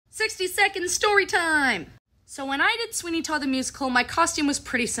60-second story time! So when I did Sweeney Todd the Musical, my costume was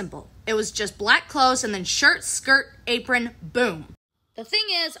pretty simple. It was just black clothes and then shirt, skirt, apron, boom. The thing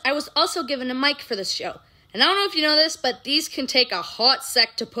is, I was also given a mic for this show. And I don't know if you know this, but these can take a hot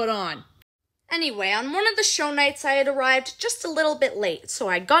sec to put on. Anyway, on one of the show nights, I had arrived just a little bit late, so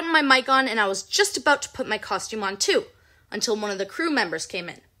I'd gotten my mic on and I was just about to put my costume on too, until one of the crew members came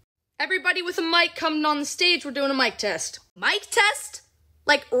in. Everybody with a mic coming on the stage, we're doing a mic test. Mic test?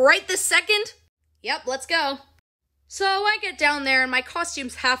 Like right this second? Yep, let's go. So I get down there and my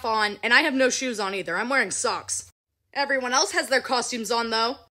costume's half on, and I have no shoes on either. I'm wearing socks. Everyone else has their costumes on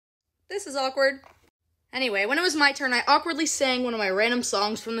though. This is awkward. Anyway, when it was my turn, I awkwardly sang one of my random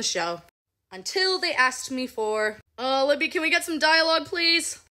songs from the show. Until they asked me for, Libby, can we get some dialogue,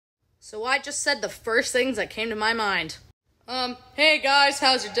 please? So I just said the first things that came to my mind. Hey guys,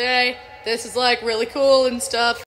 how's your day? This is like really cool and stuff.